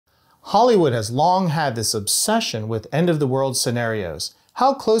Hollywood has long had this obsession with end-of-the-world scenarios.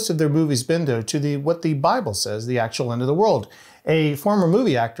 How close have their movies been, though, to what the Bible says, the actual end of the world? A former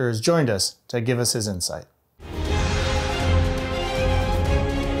movie actor has joined us to give us his insight.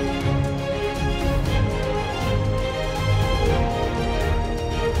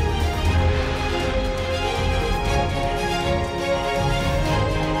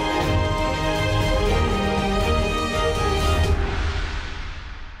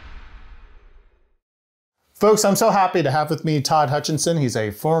 Folks, I'm so happy to have with me Todd Hutchinson. He's a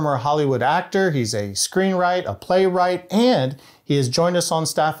former Hollywood actor, he's a screenwriter, a playwright, and he has joined us on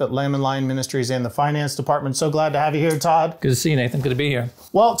staff at Lamb Lion Ministries and the finance department. So glad to have you here, Todd. Good to see you, Nathan. Good to be here.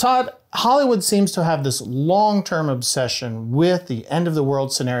 Well, Todd, Hollywood seems to have this long-term obsession with the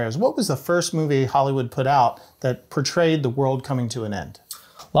end-of-the-world scenarios. What was the first movie Hollywood put out that portrayed the world coming to an end?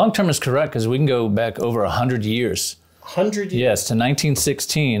 Long-term is correct, because we can go back over 100 years. 100 years? Yes, to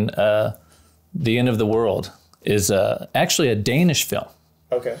 1916. The End of the World is actually a Danish film.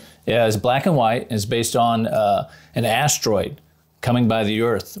 Okay. Yeah, it's black and white. It's based on an asteroid coming by the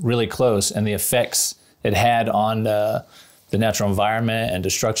Earth really close and the effects it had on the natural environment and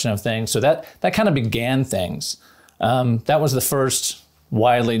destruction of things. So that kind of began things. That was the first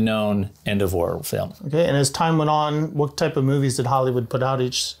widely known end of world film. Okay, and as time went on, what type of movies did Hollywood put out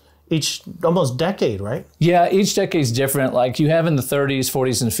each almost decade, right? Yeah, each decade's different. Like you have in the 30s,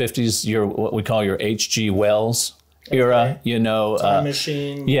 40s, and 50s, your what we call your H.G. Wells era. You know, Time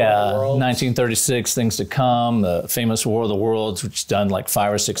Machine. Yeah, 1936, Things to Come, the famous War of the Worlds, which is done like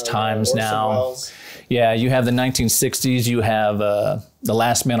 5 or 6 times now. Yeah, you have the 1960s. You have The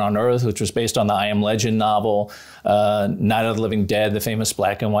Last Man on Earth, which was based on the I Am Legend novel. Night of the Living Dead, the famous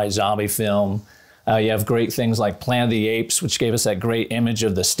black and white zombie film. You have great things like Planet of the Apes, which gave us that great image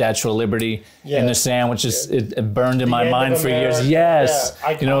of the Statue of Liberty in the sand, which is it burned in my mind for years. Yes,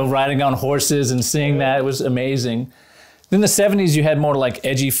 you know, riding on horses and seeing that, it was amazing. Then the 70s, you had more like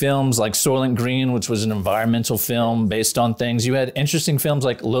edgy films like Soylent Green, which was an environmental film based on things. You had interesting films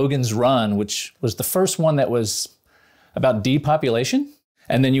like Logan's Run, which was the first one that was about depopulation.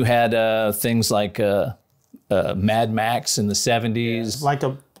 And then you had things like Mad Max in the 70s. Like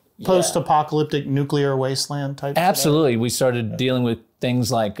a post-apocalyptic nuclear wasteland type? Absolutely. We started dealing with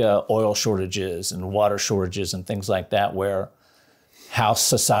things like oil shortages and water shortages and things like that, where how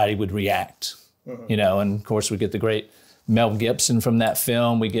society would react. You know, and of course we get the great Mel Gibson from that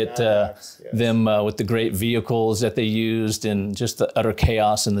film. We get them with the great vehicles that they used and just the utter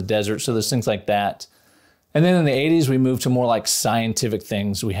chaos in the desert. So there's things like that. And then in the 80s, we moved to more like scientific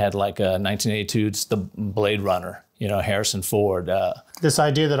things. We had like 1982's The Blade Runner, you know, Harrison Ford. This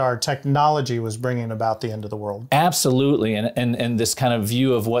idea that our technology was bringing about the end of the world. Absolutely, and this kind of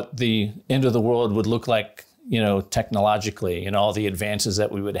view of what the end of the world would look like, you know, technologically, and all the advances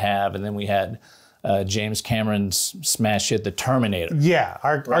that we would have. And then we had James Cameron's smash hit, The Terminator. Yeah,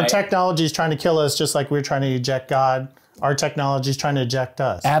 our technology is trying to kill us just like we're trying to eject God. Our technology is trying to eject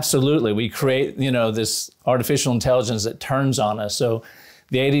us. Absolutely. We create, you know, this artificial intelligence that turns on us. So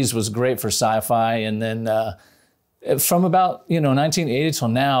the 80s was great for sci-fi, and then from about, you know, 1980 till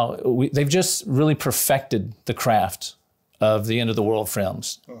now, they've just really perfected the craft of the end of the world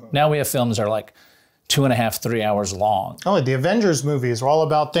films. Now we have films that are like 2.5, 3 hours long. Oh, the Avengers movies are all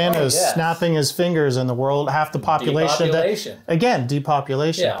about Thanos snapping his fingers in the world, half the population. Again,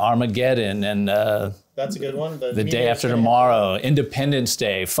 depopulation. Yeah, Armageddon and that's a good one. The Day After Tomorrow, Independence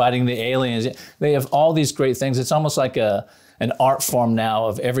Day, Fighting the Aliens. They have all these great things. It's almost like an art form now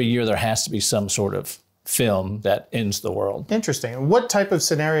of every year there has to be some sort of film that ends the world. Interesting. What type of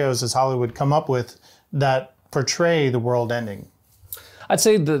scenarios has Hollywood come up with that portray the world ending? I'd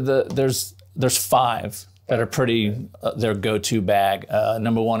say there's 5 that are pretty their go-to bag.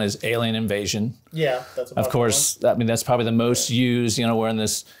 Number 1 is alien invasion. Yeah, that's of course. I mean, that's probably the most used. You know, we're in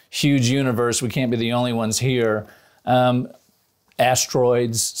this huge universe. We can't be the only ones here.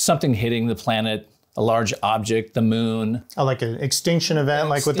 Asteroids, something hitting the planet, a large object, the moon. Oh, like an extinction event,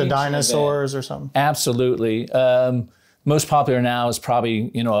 like with the dinosaurs or something? Absolutely. Most popular now is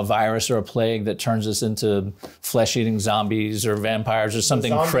probably, you know, a virus or a plague that turns us into flesh-eating zombies or vampires or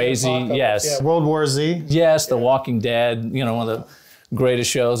something crazy. Yes. Yeah. World War Z. Yes, The Walking Dead, you know, one of the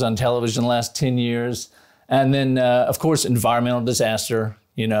greatest shows on television in the last 10 years. And then, of course, environmental disaster,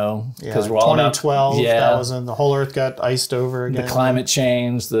 you know, because we're all about 2012, that was when the whole earth got iced over again. The climate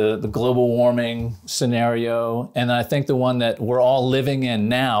change, the global warming scenario. And I think the one that we're all living in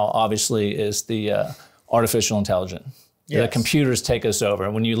now, obviously, is the artificial intelligence. The computers take us over.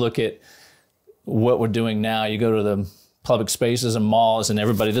 When you look at what we're doing now, you go to the public spaces and malls and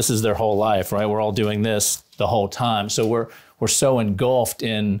everybody, this is their whole life, right? We're all doing this the whole time. So we're so engulfed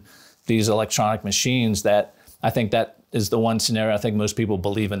in these electronic machines, that I think that is the one scenario I think most people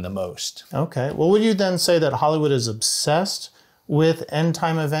believe in the most. Okay. Well, would you then say that Hollywood is obsessed with end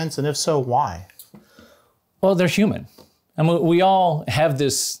time events? And if so, why? Well, they're human. I mean, we all have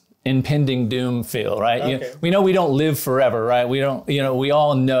this impending doom feel, right? Okay. We know we don't live forever, right? We don't, we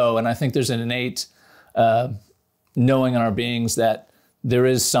all know, and I think there's an innate knowing in our beings that there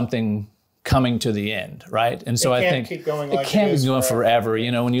is something coming to the end, right? And so I think keep going like it can't is keep going forever.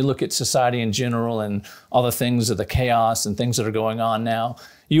 When you look at society in general and all the things of the chaos and things that are going on now,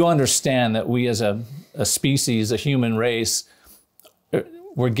 you understand that we as a species, a human race,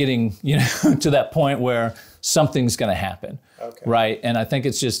 we're getting to that point where something's going to happen, right? And I think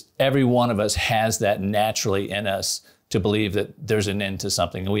it's just every one of us has that naturally in us to believe that there's an end to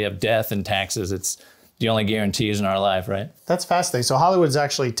something. We have death and taxes. It's the only guarantees in our life, right? That's fascinating. So Hollywood's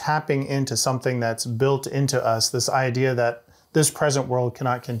actually tapping into something that's built into us, this idea that this present world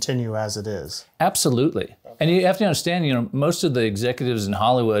cannot continue as it is. Absolutely. And you have to understand, most of the executives in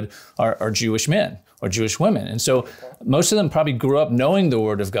Hollywood are Jewish men or Jewish women. And so most of them probably grew up knowing the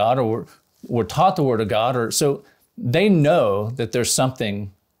Word of God or were taught the Word of God, so they know that there's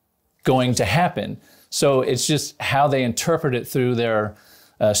something going to happen. So it's just how they interpret it through their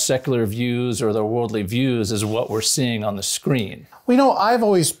secular views or their worldly views is what we're seeing on the screen. Well, I've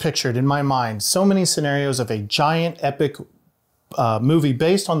always pictured in my mind so many scenarios of a giant epic movie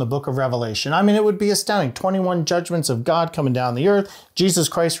based on the book of Revelation. I mean, it would be astounding. 21 judgments of God coming down the earth, Jesus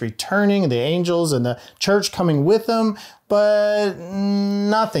Christ returning, the angels and the church coming with him, but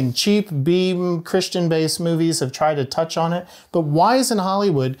nothing. Cheap B Christian-based movies have tried to touch on it. But why doesn't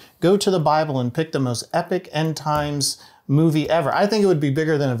Hollywood go to the Bible and pick the most epic end times movie ever? I think it would be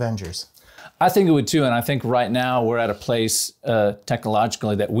bigger than Avengers. I think it would too, and I think right now we're at a place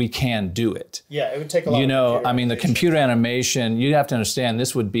technologically that we can do it. Yeah, it would take a lot I mean, the computer animation, you have to understand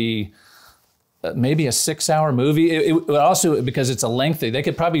this would be maybe a 6-hour movie. It would also, because it's a lengthy, they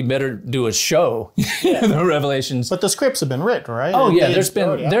could probably better do a show, the Revelations. But the scripts have been written, right? Oh yeah, there's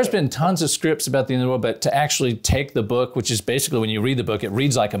been tons of scripts about the end of the world, but to actually take the book, which is basically when you read the book, it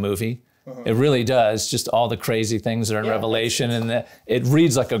reads like a movie. It really does, just all the crazy things that are in Revelation, and it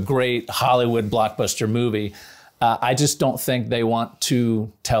reads like a great Hollywood blockbuster movie. I just don't think they want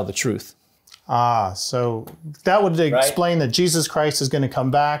to tell the truth. So that would explain that Jesus Christ is going to come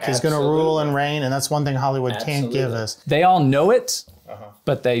back, is going to rule and reign, and that's one thing Hollywood can't give us. They all know it,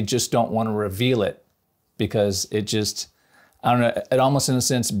 but they just don't want to reveal it because it just, I don't know, it almost in a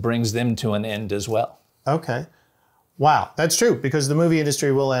sense brings them to an end as well. Okay. Wow, that's true, because the movie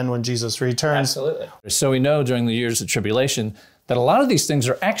industry will end when Jesus returns. Absolutely. So we know during the years of tribulation that a lot of these things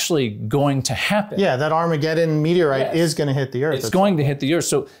are actually going to happen. Yeah, that Armageddon meteorite is going to hit the earth. It's going to hit the earth.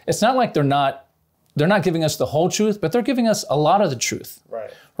 So it's not like they're not giving us the whole truth, but they're giving us a lot of the truth.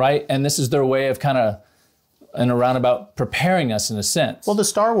 Right? And this is their way of kind of, in a roundabout, preparing us in a sense. Well, the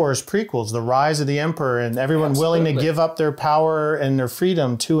Star Wars prequels, the rise of the emperor and everyone willing to give up their power and their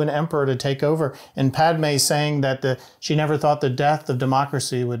freedom to an emperor to take over. And Padme saying that she never thought the death of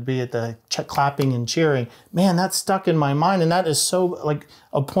democracy would be at the clapping and cheering. Man, that's stuck in my mind. And that is so like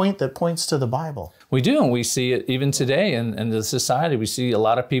a point that points to the Bible. We do, and we see it even today in the society. We see a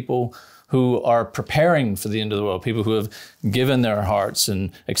lot of people who are preparing for the end of the world, people who have given their hearts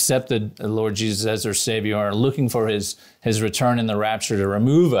and accepted the Lord Jesus as their Savior, are looking for his return in the rapture to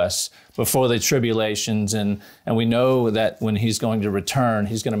remove us before the tribulations. And we know that when he's going to return,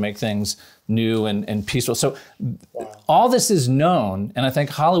 he's going to make things new and peaceful. So all this is known, and I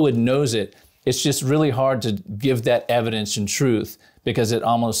think Hollywood knows it. It's just really hard to give that evidence and truth because it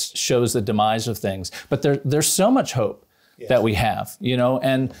almost shows the demise of things. But there's so much hope that we have,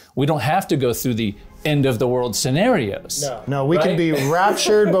 and we don't have to go through the end of the world scenarios. No, we can be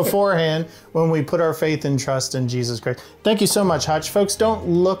raptured beforehand when we put our faith and trust in Jesus Christ. Thank you so much, Hutch. Folks, don't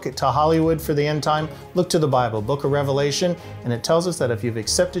look to Hollywood for the end time. Look to the Bible, Book of Revelation, and it tells us that if you've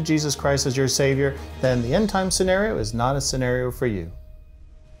accepted Jesus Christ as your Savior, then the end time scenario is not a scenario for you.